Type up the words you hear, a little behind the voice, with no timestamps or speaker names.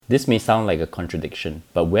This may sound like a contradiction,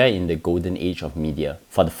 but we're in the golden age of media.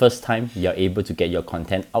 For the first time, you're able to get your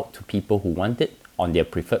content out to people who want it on their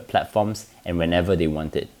preferred platforms and whenever they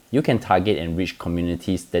want it. You can target and reach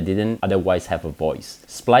communities that didn't otherwise have a voice.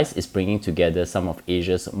 Splice is bringing together some of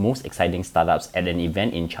Asia's most exciting startups at an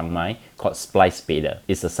event in Chiang Mai called Splice Beta.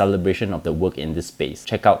 It's a celebration of the work in this space.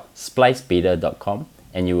 Check out splicebeta.com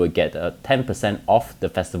and you will get a 10% off the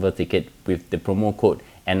festival ticket with the promo code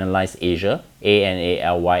ANALYSEASIA,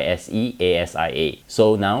 ANALYSEASIA.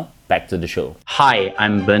 So now, back to the show. Hi,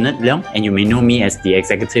 I'm Bernard Leong, and you may know me as the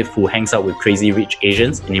executive who hangs out with crazy rich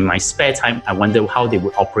Asians, and in my spare time, I wonder how they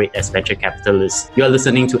would operate as venture capitalists. You are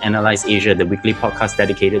listening to Analyze Asia, the weekly podcast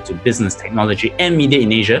dedicated to business, technology, and media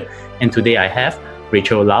in Asia. And today I have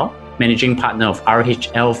Rachel Lau, Managing Partner of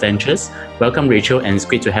RHL Ventures. Welcome, Rachel, and it's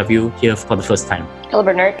great to have you here for the first time. Hello,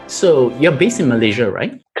 Bernard. So you're based in Malaysia,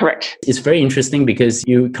 right? Correct. It's very interesting because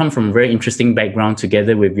you come from a very interesting background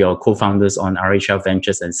together with your co-founders on RHL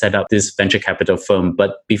Ventures and set up this venture capital firm.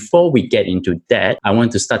 But before we get into that, I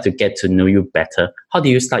want to start to get to know you better. How did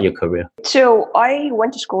you start your career? So I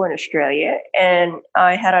went to school in Australia and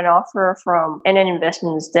I had an offer from NN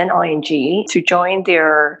Investments, then ING, to join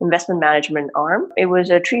their investment management arm. It was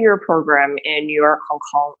a 3-year program in New York, Hong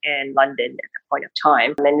Kong, and London at that point of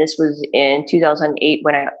time. And this was in 2008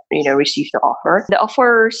 when I received the offer. The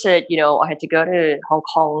offer said, I had to go to Hong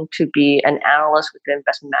Kong to be an analyst with the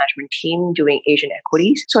investment management team doing Asian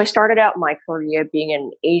equities. So I started out my career being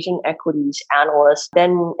an Asian equities analyst.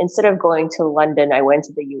 Then instead of going to London, I went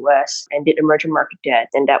to the US and did emerging market debt.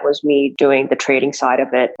 And that was me doing the trading side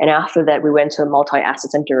of it. And after that, we went to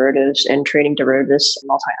multi-assets and derivatives and trading derivatives,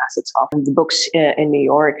 multi-assets off the books in New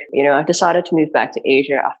York. I decided to move back to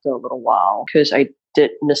Asia after a little while because I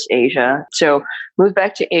did miss Asia. So moved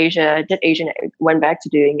back to Asia, went back to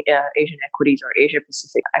doing Asian equities or Asia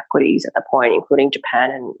Pacific equities at that point, including Japan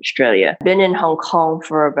and Australia. Been in Hong Kong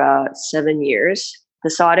for about 7 years.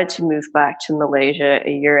 Decided to move back to Malaysia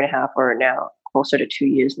a year and a half, or now closer to 2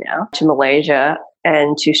 years now, to Malaysia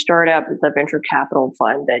and to start up the venture capital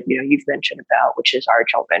fund that you've mentioned about, which is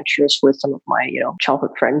RHL Ventures, with some of my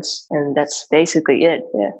childhood friends, and that's basically it.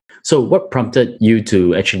 Yeah. So, what prompted you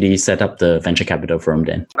to actually set up the venture capital firm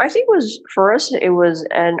then? I think for us it was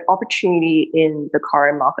an opportunity in the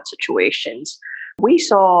current market situations. We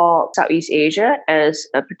saw Southeast Asia as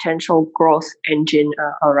a potential growth engine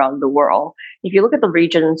around the world. If you look at the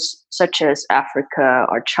regions such as Africa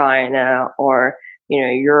or China or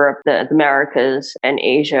Europe, the Americas, and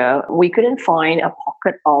Asia, we couldn't find a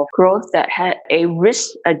pocket of growth that had a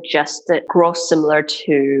risk-adjusted growth similar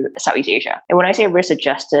to Southeast Asia. And when I say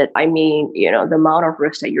risk-adjusted, I mean, the amount of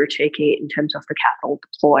risk that you're taking in terms of the capital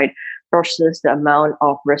deployed versus the amount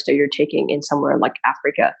of risk that you're taking in somewhere like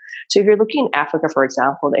Africa. So if you're looking at Africa, for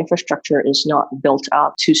example, the infrastructure is not built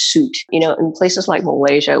up to suit. In places like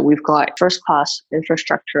Malaysia, we've got first-class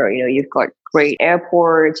infrastructure. You've got great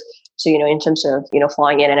airports. So, in terms of,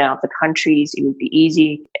 flying in and out of the countries, it would be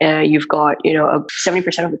easy. You've got,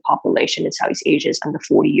 70% of the population in Southeast Asia is under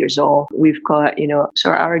 40 years old. We've got, so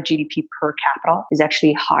our GDP per capita is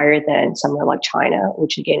actually higher than somewhere like China,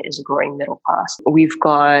 which again is a growing middle class. We've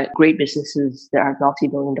got great businesses that are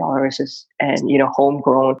multi-billion dollars and,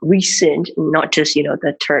 homegrown, recent, not just,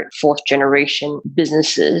 the third, fourth generation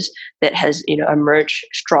businesses that has, emerged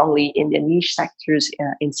strongly in the niche sectors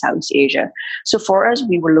in Southeast Asia. So for us,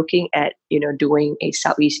 we were looking at doing a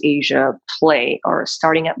Southeast Asia play or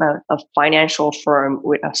starting up a financial firm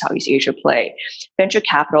with a Southeast Asia play. Venture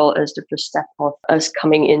capital is the first step of us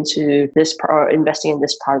coming into this or investing in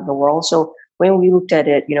this part of the world. So when we looked at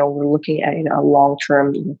it, we're looking at a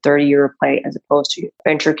long-term 30-year play as opposed to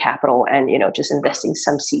venture capital and just investing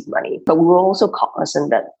some seed money. But we were also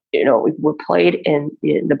cognizant that if we played in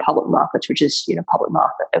the public markets, which is public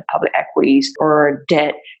equities or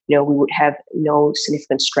debt, we would have no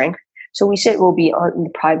significant strength. So we said we'll be in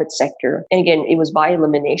the private sector. And again, it was by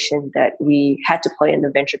elimination that we had to play in the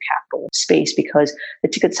venture capital space because the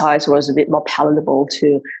ticket size was a bit more palatable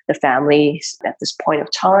to the families at this point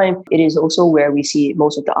of time. It is also where we see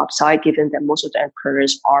most of the upside, given that most of the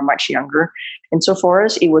entrepreneurs are much younger. And so for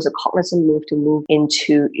us, it was a cognizant move to move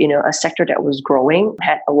into, a sector that was growing,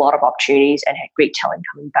 had a lot of opportunities and had great talent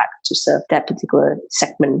coming back to serve that particular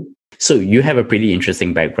segment. So you have a pretty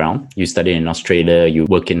interesting background. You studied in Australia, you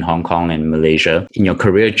work in Hong Kong and Malaysia. In your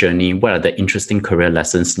career journey, what are the interesting career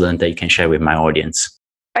lessons learned that you can share with my audience?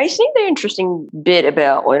 I think the interesting bit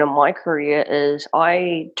about my career is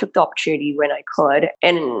I took the opportunity when I could.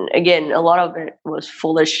 And again, a lot of it was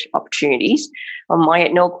foolish opportunities. I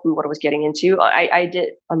had no clue what I was getting into. I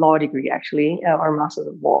did a law degree, actually, or a master's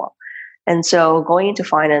of law. And so going into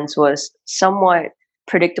finance was somewhat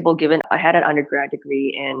predictable given I had an undergrad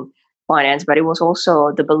degree in finance, but it was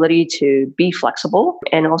also the ability to be flexible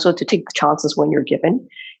and also to take the chances when you're given.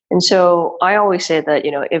 And so I always say that,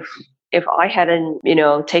 if I hadn't,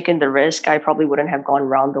 taken the risk, I probably wouldn't have gone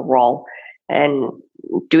around the world and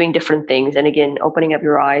doing different things. And again, opening up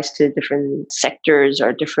your eyes to different sectors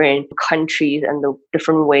or different countries and the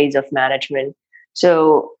different ways of management.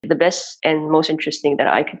 So the best and most interesting that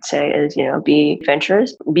I could say is, be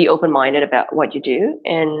adventurous, be open-minded about what you do.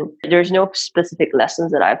 And there's no specific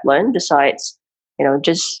lessons that I've learned besides,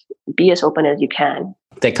 just be as open as you can.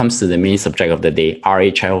 That comes to the main subject of the day,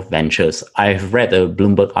 RHL Ventures. I've read a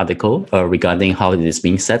Bloomberg article regarding how it is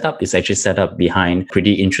being set up. It's actually set up behind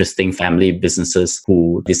pretty interesting family businesses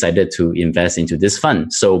who decided to invest into this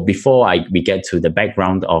fund. So before we get to the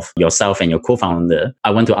background of yourself and your co-founder,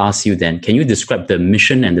 I want to ask you then, can you describe the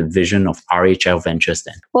mission and the vision of RHL Ventures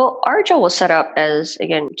then? Well, RHL was set up as,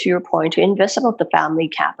 again, to your point, to invest some of the family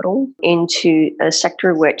capital into a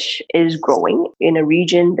sector which is growing in a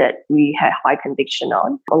region that we have high conviction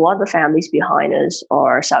on. A lot of the families behind us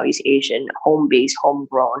are Southeast Asian, home-based,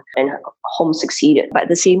 homegrown, and home succeeded. But at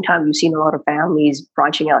the same time, we've seen a lot of families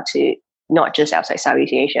branching out to not just outside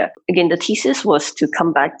Southeast Asia. Again, the thesis was to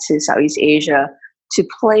come back to Southeast Asia to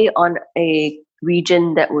play on a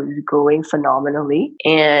region that was growing phenomenally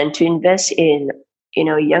and to invest in,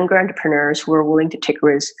 younger entrepreneurs who are willing to take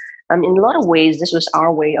risks. In a lot of ways, this was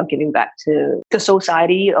our way of giving back to the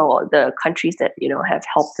society or the countries that, have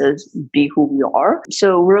helped us be who we are.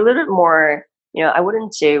 So we're a little bit more, I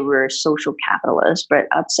wouldn't say we're social capitalists, but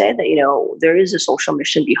I'd say that, there is a social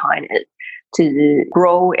mission behind it to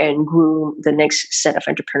grow and groom the next set of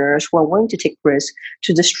entrepreneurs who are willing to take risks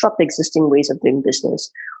to disrupt existing ways of doing business.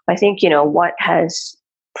 I think, what has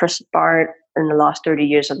transpired in the last 30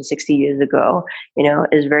 years or 60 years ago,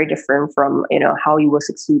 is very different from, how you will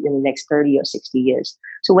succeed in the next 30 or 60 years.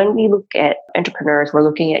 So when we look at entrepreneurs, we're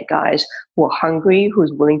looking at guys who are hungry,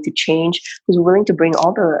 who's willing to change, who's willing to bring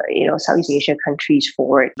all the, Southeast Asia countries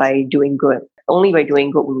forward by doing good. Only by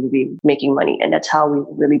doing good will we be making money. And that's how we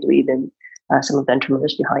really believe in some of the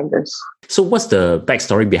entrepreneurs behind this. So what's the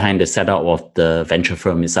backstory behind the setup of the venture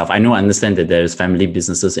firm itself? I understand that there's family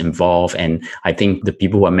businesses involved, and I think the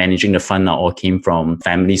people who are managing the fund all came from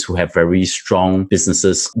families who have very strong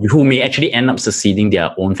businesses, who may actually end up succeeding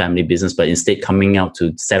their own family business, but instead coming out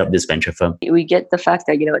to set up this venture firm. We get the fact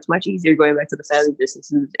that, it's much easier going back to the family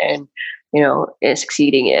businesses and,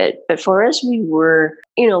 succeeding it. But for us, we were,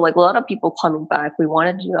 like a lot of people coming back, we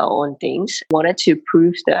wanted to do our own things, wanted to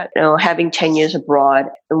prove that, having 10 years abroad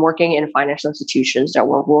and working in financial institutions that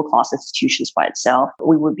were world-class institutions by itself,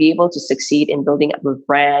 we would be able to succeed in building up a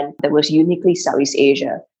brand that was uniquely Southeast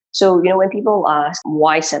Asia. So, when people ask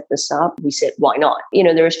why set this up, we said, why not?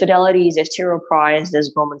 There's Fidelity, there's T. Rowe Price, there's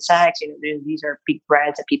Goldman Sachs, these are big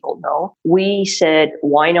brands that people know. We said,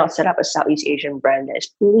 why not set up a Southeast Asian brand that is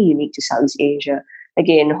fully unique to Southeast Asia?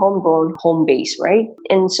 Again, homegrown, home base, right?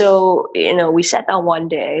 And so, we sat down one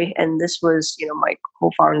day, and this was, my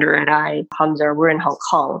co-founder and I, Hamza, we're in Hong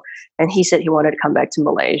Kong, and he said he wanted to come back to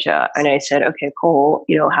Malaysia. And I said, okay, cool.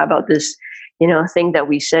 How about this, thing that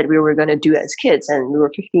we said we were going to do as kids? And we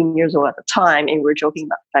were 15 years old at the time, and we were joking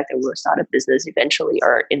about the fact that we would start a business eventually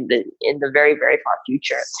or in the very, very far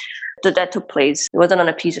future. That took place. It wasn't on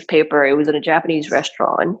a piece of paper. It was in a Japanese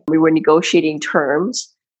restaurant. We were negotiating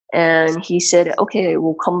terms. And he said, okay,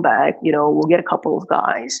 we'll come back, we'll get a couple of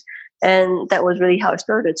guys. And that was really how it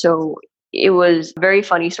started. So it was a very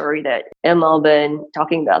funny story that in Melbourne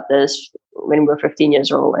talking about this when we were 15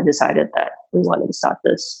 years old and decided that we wanted to start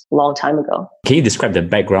this a long time ago. Can you describe the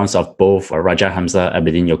backgrounds of both Raja, Hamza,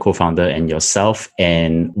 Abidin, your co-founder, and yourself,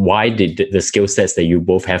 and why did the skill sets that you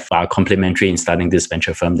both have are complementary in starting this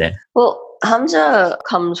venture firm then? Well, Hamza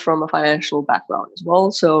comes from a financial background as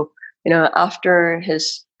well. So, after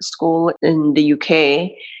his school in the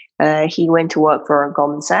UK, he went to work for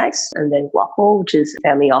Goldman Sachs and then Guapo, which is a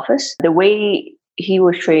family office. The way he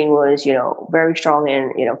was trained was, very strong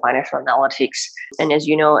in, financial analytics. And as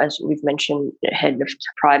as we've mentioned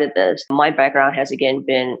prior to this, my background has again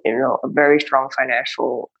been, a very strong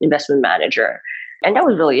financial investment manager. And that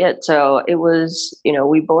was really it. So it was,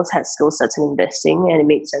 we both had skill sets in investing, and it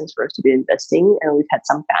made sense for us to be investing. And we've had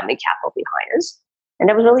some family capital behind us. And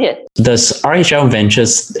that was really it. Does RHL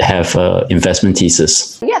Ventures have an investment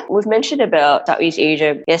thesis? Yeah, we've mentioned about Southeast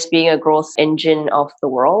Asia, yes, being a growth engine of the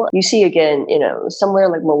world. You see again, somewhere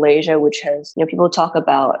like Malaysia, which has, people talk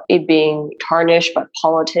about it being tarnished by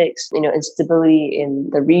politics, instability in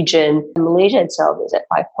the region. Malaysia itself is at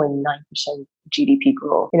 5.9% GDP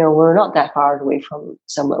growth. We're not that far away from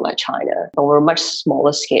somewhere like China, but we're a much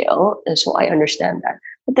smaller scale. And so I understand that.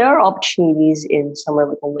 There are opportunities in somewhere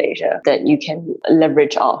like Malaysia that you can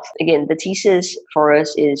leverage off. Again, the thesis for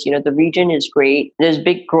us is, the region is great. There's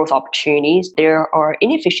big growth opportunities. There are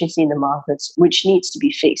inefficiency in the markets, which needs to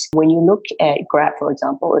be fixed. When you look at Grab, for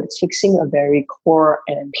example, it's fixing a very core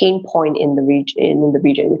and pain point in the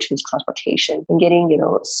region, which is transportation, and getting,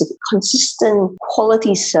 consistent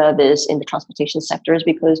quality service in the transportation sectors,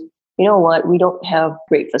 because you know what? We don't have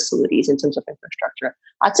great facilities in terms of infrastructure.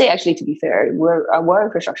 I'd say, actually, to be fair, our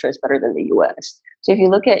infrastructure is better than the US. So if you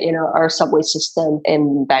look at, our subway system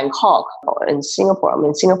in Bangkok or in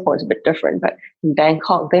Singapore, Singapore is a bit different, but in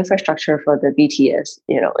Bangkok, the infrastructure for the BTS,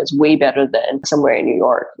 is way better than somewhere in New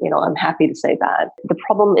York. I'm happy to say that. The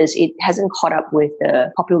problem is it hasn't caught up with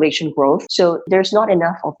the population growth. So there's not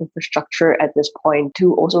enough of infrastructure at this point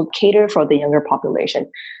to also cater for the younger population.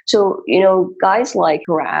 So, guys like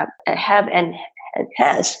Grab have and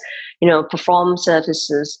has, perform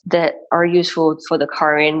services that are useful for the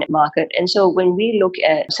current market. And so when we look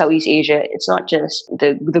at Southeast Asia, it's not just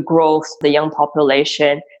the growth, the young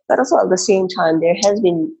population, but also at the same time, there has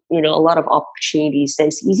been, a lot of opportunities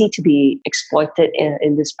that's easy to be exploited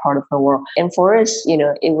in this part of the world. And for us,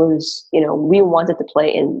 it was, we wanted to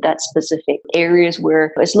play in that specific areas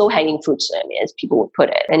where it's low-hanging fruits, as people would put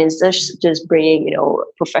it. And it's just bringing,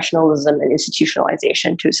 professionalism and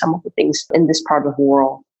institutionalization to some of the things in this part of the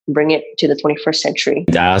world. Bring it to the 21st century.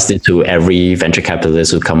 I asked it to every venture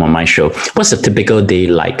capitalist who come on my show. What's a typical day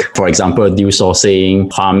like? For example, deal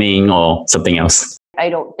sourcing, farming, or something else? I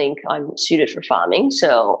don't think I'm suited for farming.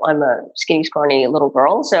 So I'm a skinny, scrawny little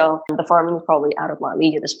girl. So the farming is probably out of my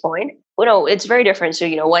league at this point. It's very different. So,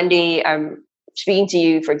 one day I'm speaking to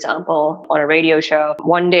you, for example, on a radio show.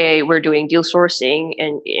 One day we're doing deal sourcing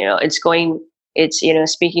and, it's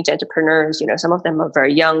speaking to entrepreneurs. Some of them are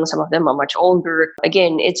very young, some of them are much older.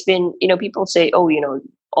 Again, it's been, people say, oh,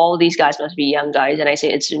 all these guys must be young guys. And I say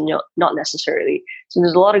it's not necessarily. So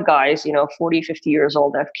there's a lot of guys, 40, 50 years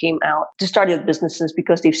old that have came out to start their businesses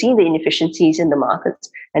because they've seen the inefficiencies in the markets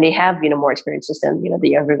and they have, more experiences than, the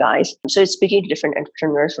younger guys. So it's speaking to different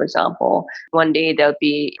entrepreneurs, for example. One day I'll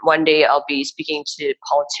be speaking to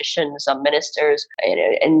politicians, ministers,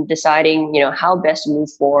 and deciding, how best to move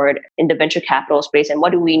forward in the venture capital space and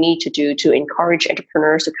what do we need to do to encourage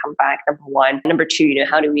entrepreneurs to come back, number one. Number two,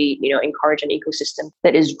 how do we, encourage an ecosystem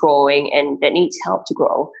that is growing and that needs help to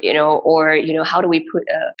grow, or, how do we put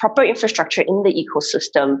a proper infrastructure in the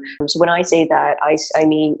ecosystem? So when I say that, I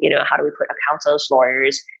mean, how do we put accountants,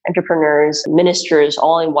 lawyers, entrepreneurs, ministers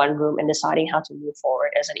all in one room and deciding how to move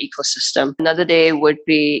forward as an ecosystem. Another day would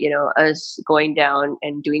be, us going down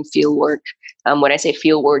and doing field work. When I say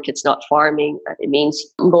field work, it's not farming. It means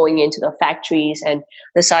going into the factories and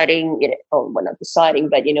deciding, not deciding,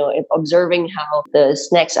 but, observing how the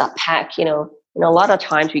snacks are packed. A lot of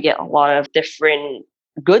times we get a lot of different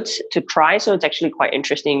goods to try. So it's actually quite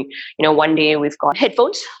interesting. One day we've got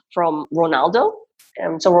headphones from Ronaldo.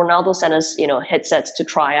 So Ronaldo sent us, headsets to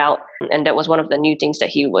try out. And that was one of the new things that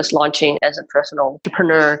he was launching as a personal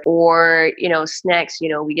entrepreneur. Or, snacks,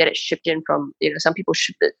 we get it shipped in from, some people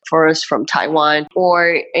ship it for us from Taiwan.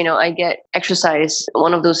 Or, I get exercise,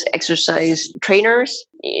 one of those exercise trainers.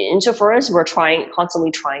 And so for us, we're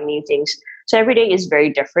constantly trying new things. So every day is very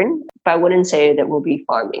different, but I wouldn't say that we'll be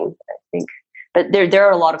farming, I think. But there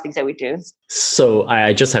are a lot of things that we do. So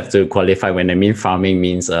I just have to qualify, when I mean farming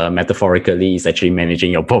means metaphorically, it's actually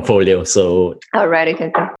managing your portfolio. So, oh, right.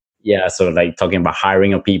 Okay. Yeah. So like talking about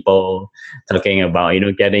hiring of people, talking about,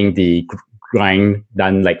 getting the grind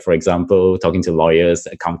done, like, for example, talking to lawyers,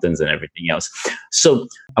 accountants and everything else. So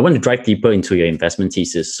I want to dive deeper into your investment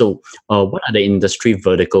thesis. So what are the industry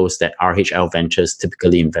verticals that RHL Ventures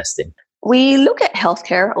typically invest in? We look at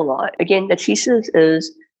healthcare a lot. Again, the thesis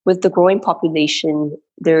is, with the growing population,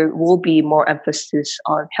 there will be more emphasis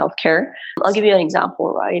on healthcare. I'll give you an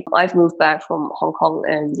example, right? I've moved back from Hong Kong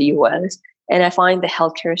and the US, and I find the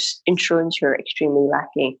healthcare insurance here extremely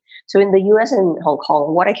lacking. So in the US and Hong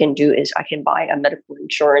Kong, what I can do is I can buy a medical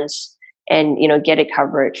insurance and, get it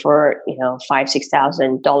covered for,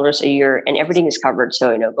 $5,000-$6,000 a year, and everything is covered. So,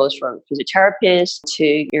 it goes from physiotherapist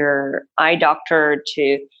to your eye doctor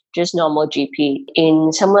to just normal GP.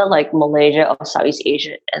 In somewhere like Malaysia or Southeast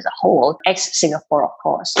Asia as a whole, ex-Singapore, of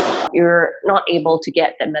course, you're not able to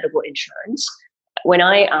get the medical insurance. When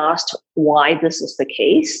I asked why this is the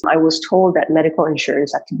case, I was told that medical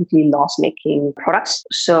insurance are typically loss-making products.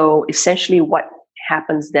 So essentially what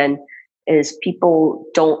happens then is people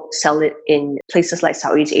don't sell it in places like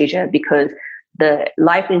Southeast Asia because the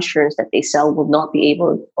life insurance that they sell will not be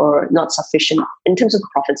able or not sufficient in terms of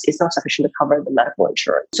profits. It's not sufficient to cover the medical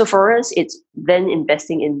insurance. So for us, it's then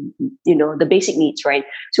investing in, the basic needs, right?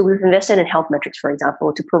 So we've invested in Health Metrics, for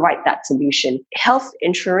example, to provide that solution. Health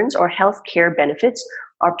insurance or health care benefits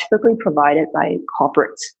are typically provided by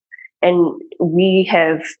corporates. And we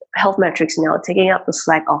have Health Metrics now taking up the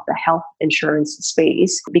slack of the health insurance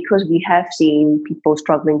space because we have seen people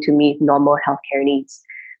struggling to meet normal healthcare needs.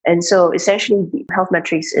 And so essentially, Health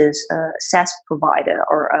Metrics is a SaaS provider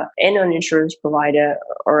or an insurance provider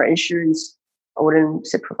or insurance, I wouldn't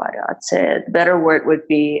say provider, I'd say the better word would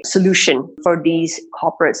be solution for these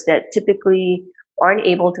corporates that typically aren't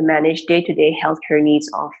able to manage day-to-day healthcare needs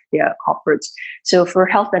of their corporates. So for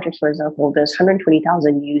Health Metrics, for example, there's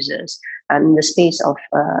 120,000 users in the space of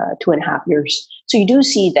 2.5 years. So you do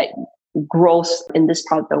see that growth in this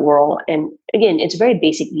part of the world. And again, it's very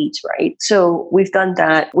basic needs, right? So we've done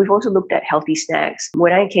that. We've also looked at healthy snacks.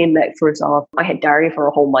 When I came back, first off, I had diarrhea for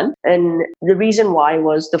a whole month. And the reason why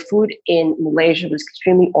was the food in Malaysia was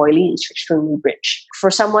extremely oily and extremely rich.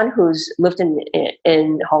 For someone who's lived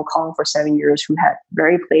in Hong Kong for 7 years, who had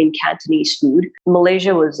very plain Cantonese food,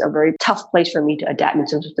 Malaysia was a very tough place for me to adapt in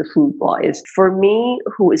terms of the food wise. For me,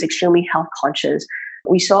 who is extremely health conscious,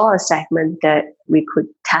 we saw a segment that we could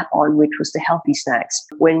tap on, which was the healthy snacks.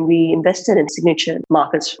 When we invested in Signature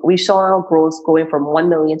Markets, we saw growth going from 1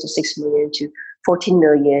 million to 6 million to 14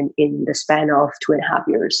 million in the span of 2.5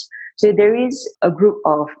 years. So there is a group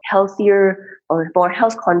of healthier or more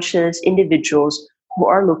health conscious individuals who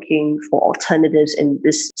are looking for alternatives in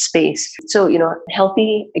this space. So,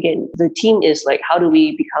 healthy, again, the team is like, how do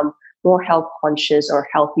we become more health conscious or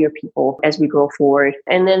healthier people as we go forward?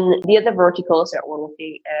 And then the other verticals that we're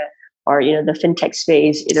looking at are, the fintech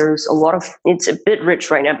space. There's a lot of, it's a bit rich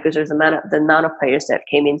right now because there's the amount of players that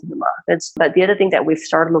came into the markets. But the other thing that we've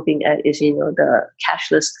started looking at is, the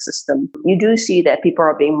cashless system. You do see that people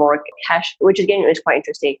are being more cash, which again is quite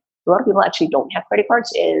interesting. A lot of people actually don't have credit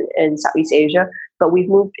cards in Southeast Asia, but we've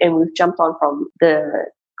moved and we've jumped on from the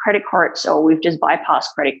credit cards, or we've just bypassed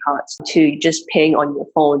credit cards to just paying on your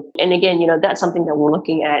phone. And again, that's something that we're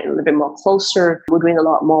looking at a little bit more closer. We're doing a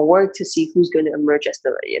lot more work to see who's going to emerge as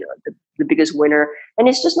the biggest winner. And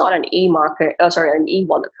it's just not an an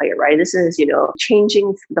e-wallet player, right? This is,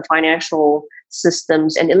 changing the financial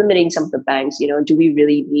systems and eliminating some of the banks. Do we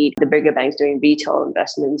really need the bigger banks doing retail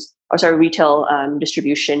investments retail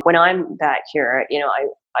distribution? When I'm back here,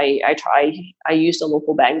 I use the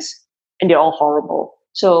local banks and they're all horrible.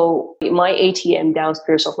 So my ATM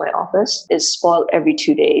downstairs of my office is spoiled every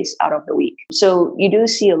 2 days out of the week. So you do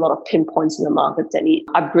see a lot of pinpoints in the market that need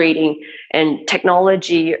upgrading, and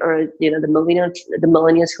technology, or the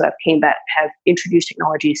millennials who have came back have introduced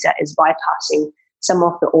technologies that is bypassing some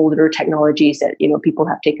of the older technologies that people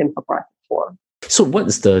have taken for granted before. So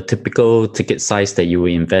what's the typical ticket size that you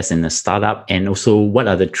will invest in a startup? And also, what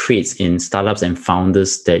are the traits in startups and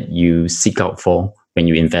founders that you seek out for when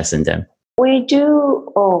you invest in them?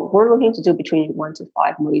 We're looking to do between $1 to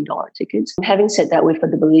 $5 million tickets. Having said that, we've got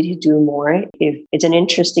the ability to do more if it's an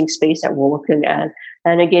interesting space that we're looking at.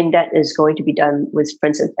 And again, that is going to be done with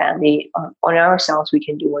friends and family. On ourselves, we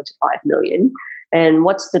can do $1 to $5 million. And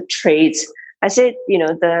what's the traits? I said,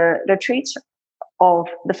 the traits of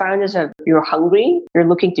the founders are, you're hungry, you're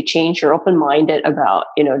looking to change, you're open-minded about,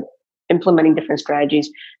 implementing different strategies.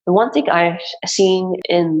 The one thing I've seen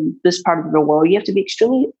in this part of the world, you have to be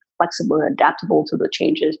extremely flexible and adaptable to the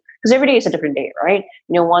changes, because every day is a different day, right?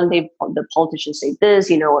 One day the politicians say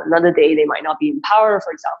this, another day they might not be in power,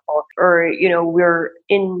 for example, or we're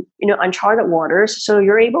in uncharted waters. So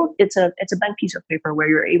you're able, it's a blank piece of paper where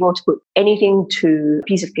you're able to put anything to a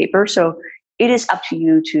piece of paper. So it is up to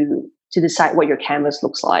you to decide what your canvas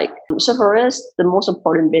looks like. So for us, the most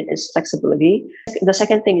important bit is flexibility. The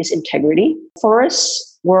second thing is integrity. For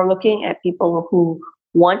us, we're looking at people who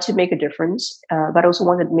want to make a difference, but also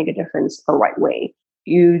want to make a difference the right way.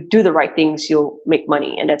 You do the right things, you'll make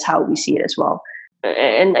money. And that's how we see it as well.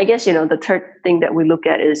 And I guess, the third thing that we look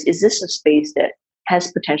at is this a space that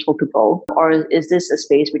has potential to grow? Or is this a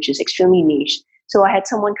space which is extremely niche? So I had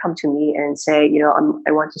someone come to me and say,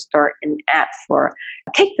 I want to start an app for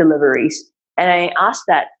cake deliveries. And I asked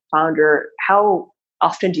that founder, how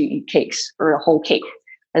often do you eat cakes or a whole cake?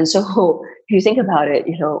 And so if you think about it,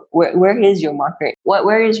 where is your market?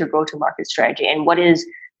 Where is your go-to-market strategy? And what is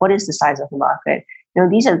the size of the market?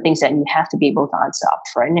 These are the things that you have to be able to answer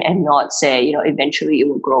upfront and not say, eventually it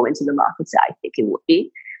will grow into the markets that I think it would be.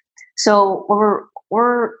 So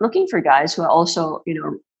we're looking for guys who are also,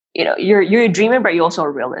 you're a dreamer, but you're also a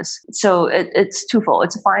realist. So it's twofold.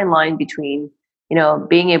 It's a fine line between,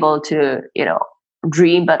 being able to,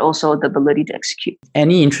 dream, but also the ability to execute.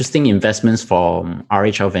 Any interesting investments from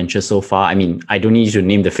RHL Ventures so far? I mean, I don't need to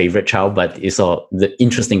name the favorite child, but it's all the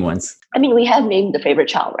interesting ones. I mean, we have named the favorite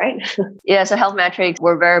child, right? Yeah, so Health Metrics,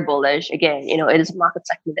 we're very bullish. Again, it is a market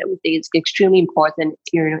segment that we think is extremely important.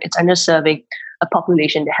 It's underserving a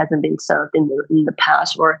population that hasn't been served in the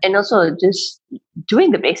past, and also just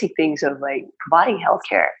doing the basic things of like providing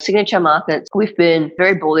healthcare. Signature markets, we've been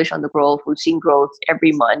very bullish on the growth. We've seen growth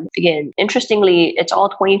every month. Again, interestingly, it's all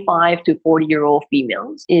 25 to 40-year-old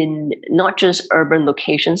females in not just urban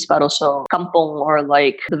locations, but also kampong, or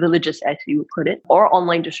like the villages, as you would put it, or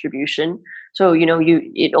online distribution. So,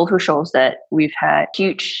 it also shows that we've had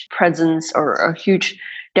huge presence or a huge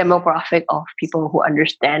demographic of people who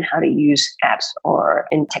understand how to use apps or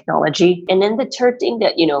in technology. And then the third thing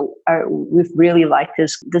that, we've really liked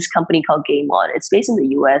is this company called Game On. It's based in the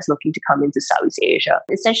US, looking to come into Southeast Asia.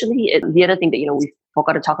 Essentially, the other thing that, we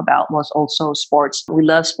forgot to talk about was also sports. We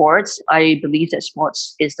love sports. I believe that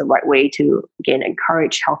sports is the right way to, again,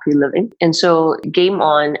 encourage healthy living. And so Game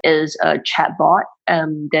On is a chatbot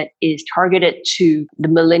that is targeted to the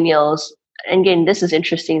millennials. And again, this is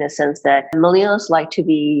interesting in the sense that millennials like to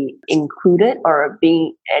be included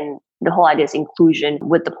and the whole idea is inclusion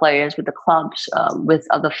with the players, with the clubs, with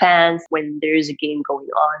other fans when there is a game going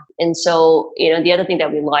on. And so, the other thing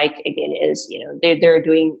that we like, again, is, they're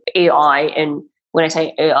doing AI. And when I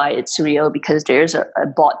say AI, it's real because there's a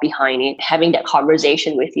bot behind it having that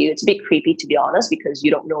conversation with you. It's a bit creepy, to be honest, because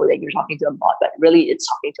you don't know that you're talking to a bot, but really it's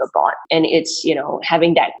talking to a bot. And it's,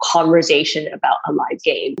 having that conversation about a live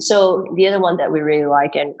game. So the other one that we really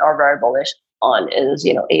like and are very bullish on is,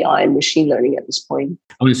 AI and machine learning at this point.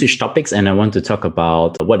 I want to switch topics and I want to talk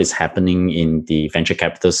about what is happening in the venture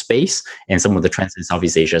capital space and some of the trends in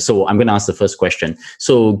Southeast Asia. So I'm going to ask the first question.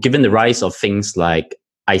 So given the rise of things like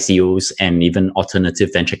ICOs and even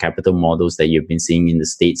alternative venture capital models that you've been seeing in the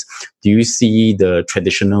States, do you see the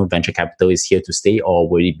traditional venture capital is here to stay, or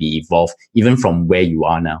will it be evolved even from where you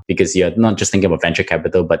are now? Because you're not just thinking about venture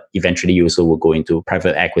capital, but eventually you also will go into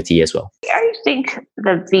private equity as well. I think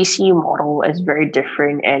the VC model is very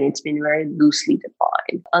different and it's been very loosely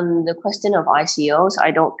defined. On the question of ICOs,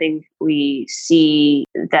 I don't think we see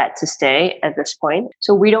that to stay at this point.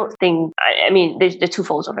 So we don't think, there's the two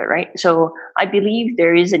folds of it, right? So I believe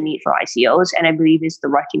there is a need for ICOs, and I believe it's the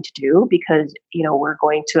right thing to do because, we're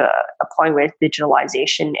going to a point with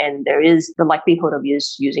digitalization and there is the likelihood of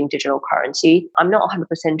using digital currency. I'm not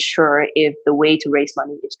 100% sure if the way to raise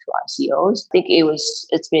money is through ICOs. I think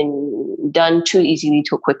it's been done too easily,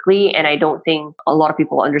 too quickly, and I don't think a lot of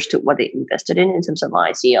people understood what they invested in terms of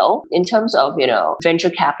ICO. In terms of, venture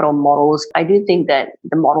capital models, I do think that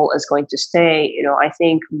the model is going to stay. I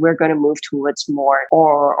think we're going to move towards more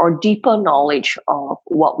or deeper knowledge of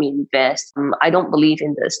what we invest. I don't believe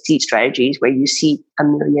in the seed strategies where you see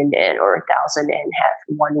 1 million or 1,000 and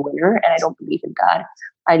have one winner, and I don't believe in that.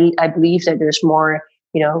 I believe that there's more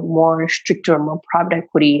stricter, more private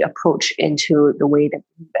equity approach into the way that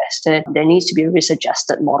we invest. There needs to be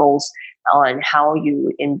risk-adjusted models on how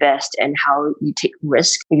you invest and how you take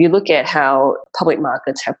risk. If you look at how public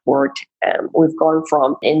markets have worked, we've gone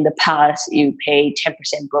from in the past, you pay 10%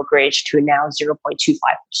 brokerage to now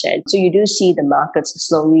 0.25%. So you do see the markets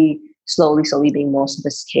slowly being more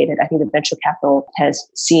sophisticated. I think the venture capital has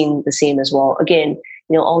seen the same as well. Again,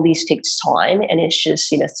 all these takes time, and it's just,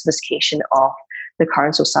 sophistication of the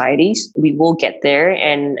current societies. We will get there,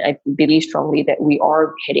 and I believe strongly that we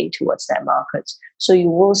are heading towards that market. So you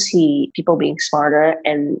will see people being smarter,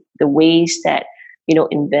 and the ways that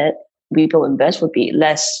people invest would be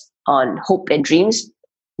less on hope and dreams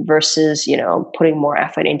versus putting more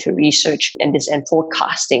effort into research and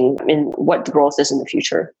forecasting what the growth is in the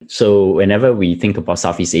future. So whenever we think about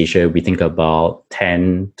Southeast Asia, we think about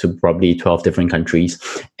 10 to probably 12 different countries.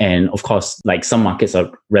 And of course, like some markets are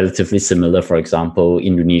relatively similar, for example,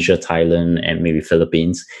 Indonesia, Thailand, and maybe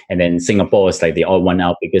Philippines. And then Singapore is like they all won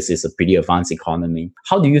out because it's a pretty advanced economy.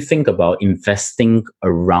 How do you think about investing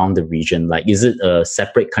around the region? Like, is it a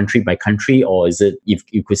separate country by country, or is it if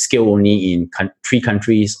you could scale only in 3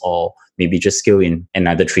 countries, or maybe just scale in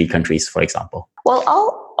another 3 countries, for example? Well,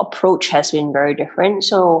 our approach has been very different.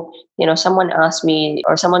 So, someone asked me,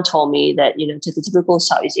 or someone told me that, to the typical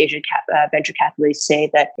Southeast Asian venture capitalists say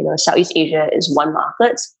that, Southeast Asia is one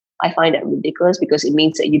market. I find that ridiculous because it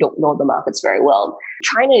means that you don't know the markets very well.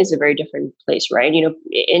 China is a very different place, right? And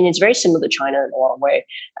it's very similar to China in a lot of ways.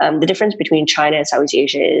 The difference between China and Southeast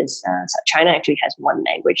Asia is China actually has one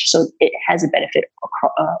language, so it has a benefit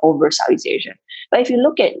over Southeast Asia. But if you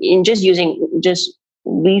look at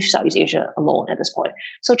leave Southeast Asia alone at this point.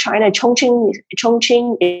 So China,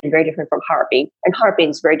 Chongqing is very different from Harbin, and Harbin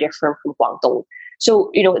is very different from Guangdong.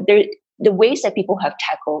 So, the ways that people have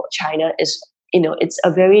tackled China is, it's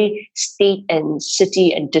a very state and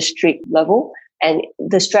city and district level. And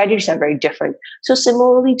the strategies are very different. So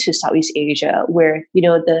similarly to Southeast Asia, where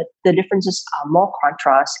the differences are more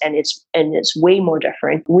contrast and it's way more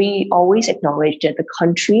different. We always acknowledge that the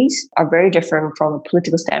countries are very different from a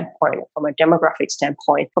political standpoint, from a demographic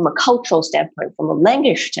standpoint, from a cultural standpoint, from a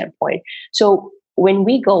language standpoint. So when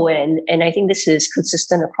we go in, and I think this is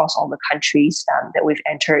consistent across all the countries that we've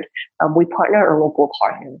entered, we partner a local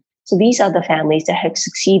partner. So these are the families that have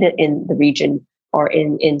succeeded in the region or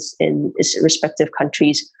in its respective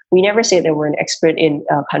countries. We never say that we're an expert in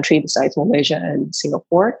a country besides Malaysia and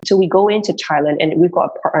Singapore. So we go into Thailand, and we've got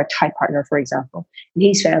a Thai partner, for example.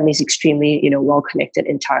 His family is extremely, well connected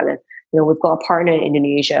in Thailand. We've got a partner in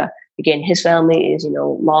Indonesia. Again, his family is,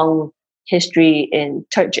 long history in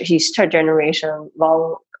he's third generation,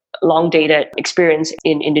 long dated experience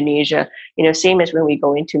in Indonesia. Same as when we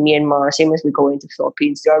go into Myanmar, same as we go into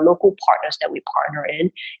Philippines. There are local partners that we partner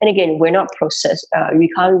in. And again, we're not we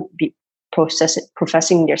can't be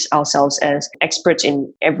professing ourselves as experts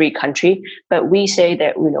in every country, but we say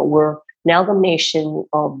that, we're an amalgamation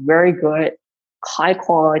of very good, high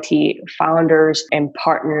quality founders and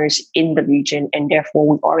partners in the region, and therefore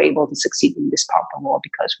we are able to succeed in this part of the world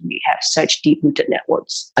because we have such deep-rooted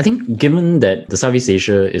networks. I think given that the Southeast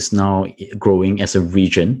Asia is now growing as a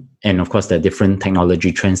region, and of course there are different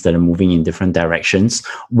technology trends that are moving in different directions,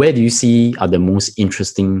 where do you see are the most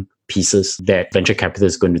interesting pieces that venture capital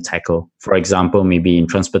is going to tackle? For example, maybe in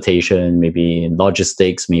transportation, maybe in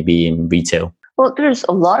logistics, maybe in retail. Well, there's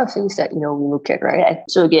a lot of things that, we look at, right?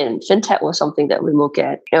 So again, fintech was something that we look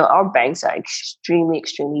at. Our banks are extremely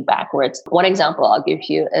backwards. One example I'll give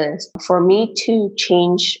you is for me to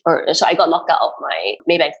change, so I got locked out of my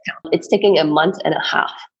Maybank account. It's taking a month and a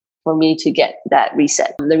half for me to get that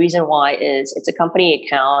reset. The reason why is it's a company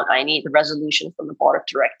account. I need the resolution from the board of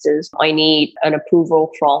directors. I need an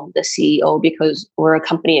approval from the CEO because we're a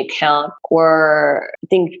company account, or I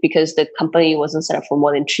think because the company wasn't set up for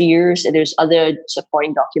more than 3 years, and there's other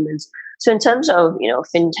supporting documents. So in terms of,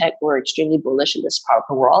 fintech, we're extremely bullish in this part of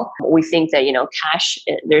the world. We think that, cash,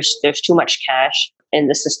 there's too much cash in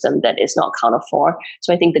the system that is not accounted for.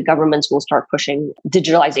 So I think the governments will start pushing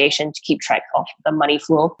digitalization to keep track of the money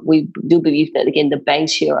flow. We do believe that, again, the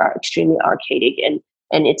banks here are extremely archaic, and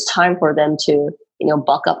it's time for them to,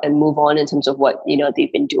 buck up and move on in terms of what,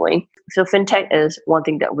 they've been doing. So fintech is one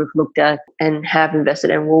thing that we've looked at and have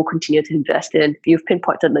invested and will continue to invest in. You've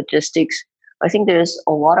pinpointed logistics. I think there's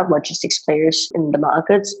a lot of logistics players in the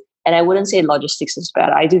markets. And I wouldn't say logistics is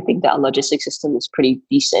bad. I do think that our logistics system is pretty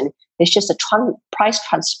decent. It's just the price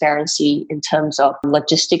transparency in terms of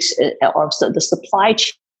logistics or the supply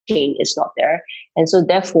chain is not there. And so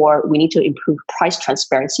therefore, we need to improve price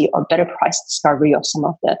transparency or better price discovery of some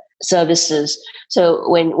of the services. So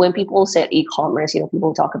when people say e-commerce,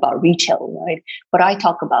 people talk about retail, right? But I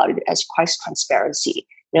talk about it as price transparency.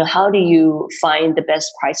 How do you find the best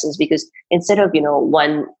prices? Because instead of,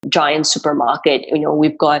 one giant supermarket,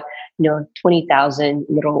 we've got, 20,000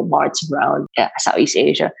 little marts around Southeast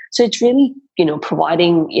Asia. So it's really,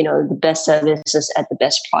 providing, the best services at the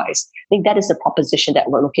best price. I think that is the proposition that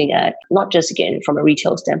we're looking at, not just, again, from a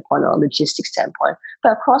retail standpoint or a logistics standpoint,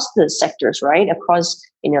 but across the sectors, right? Across,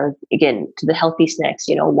 again, to the healthy snacks,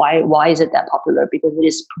 why is it that popular? Because it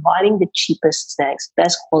is providing the cheapest snacks,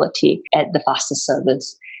 best quality at the fastest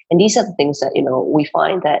service. And these are the things that, we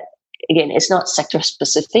find that, again, it's not sector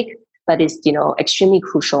specific, but it's, extremely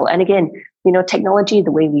crucial. And again, technology,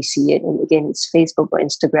 the way we see it, and again, it's Facebook or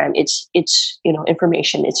Instagram, it's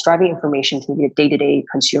information, it's driving information to the day-to-day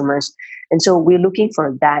consumers. And so we're looking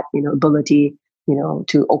for that, ability,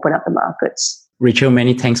 to open up the markets. Rachel,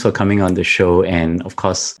 many thanks for coming on the show. And of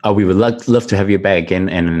course, we would love to have you back again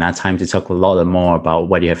and another time to talk a lot more about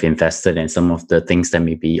what you have invested and some of the things that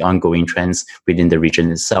may be ongoing trends within the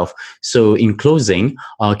region itself. So in closing,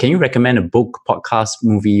 can you recommend a book, podcast,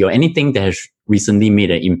 movie, or anything that has recently made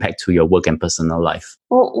an impact to your work and personal life?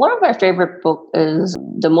 Well, one of my favorite books is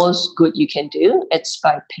The Most Good You Can Do. It's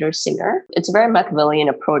by Peter Singer. It's a very Machiavellian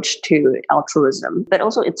approach to altruism, but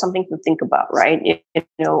also it's something to think about, right? If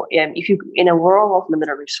you, in a world of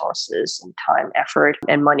limited resources and time, effort,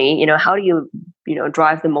 and money, how do you,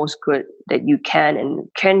 drive the most good that you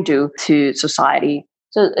can do to society?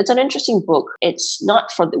 So it's an interesting book. It's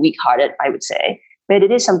not for the weak-hearted, I would say. But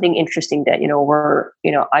it is something interesting that,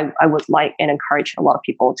 I would like and encourage a lot of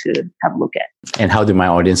people to have a look at. And how do my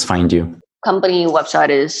audience find you? Company website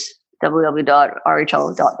is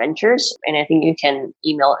www.rhl.ventures. And I think you can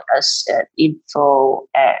email us at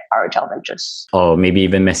info@rhlventures. Or maybe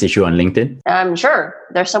even message you on LinkedIn. I'm sure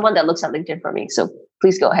there's someone that looks at LinkedIn for me. So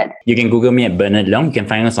please go ahead. You can Google me at Bernard Leong. You can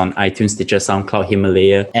find us on iTunes, Stitcher, SoundCloud,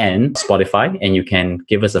 Himalaya, and Spotify. And you can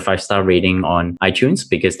give us a 5-star rating on iTunes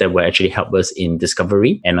because that will actually help us in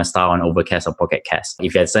discovery, and a star on Overcast or Pocket Cast.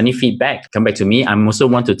 If you have any feedback, come back to me. I also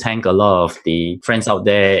want to thank a lot of the friends out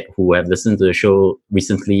there who have listened to the show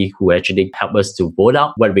recently, who actually helped us to vote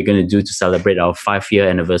out what we're going to do to celebrate our 5-year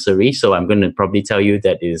anniversary. So I'm going to probably tell you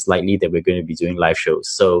that it is likely that we're going to be doing live shows.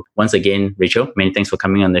 So once again, Rachel, many thanks for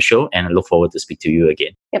coming on the show, and I look forward to speak to you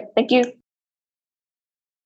again. Yep. Thank you.